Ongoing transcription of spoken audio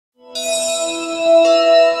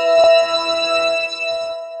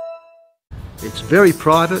It's very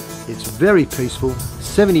private, it's very peaceful.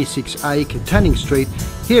 76A Katanning Street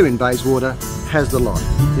here in Bayswater has the lot.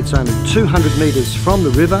 It's only 200 metres from the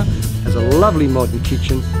river, has a lovely modern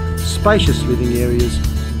kitchen, spacious living areas,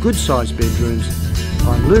 good sized bedrooms.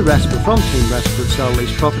 I'm Raspa from Team Raspa at Sale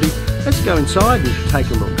Lease Property. Let's go inside and take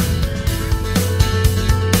a look.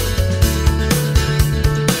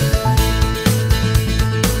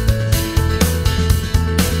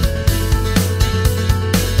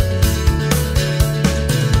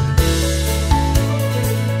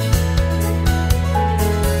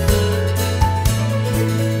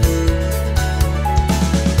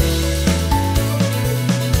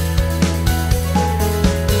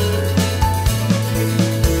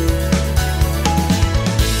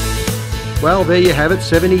 Well, there you have it,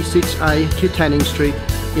 76A Katanning Street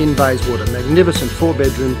in Bayswater. Magnificent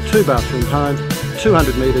 4-bedroom, 2-bathroom home,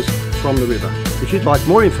 200 metres from the river. If you'd like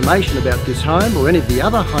more information about this home or any of the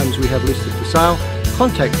other homes we have listed for sale,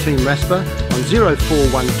 contact Team Raspa on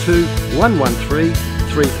 0412 113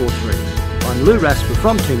 343. I'm Raspa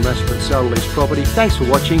from Team Raspa at Sale Lease Property. Thanks for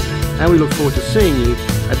watching, and we look forward to seeing you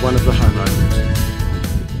at one of the home openings.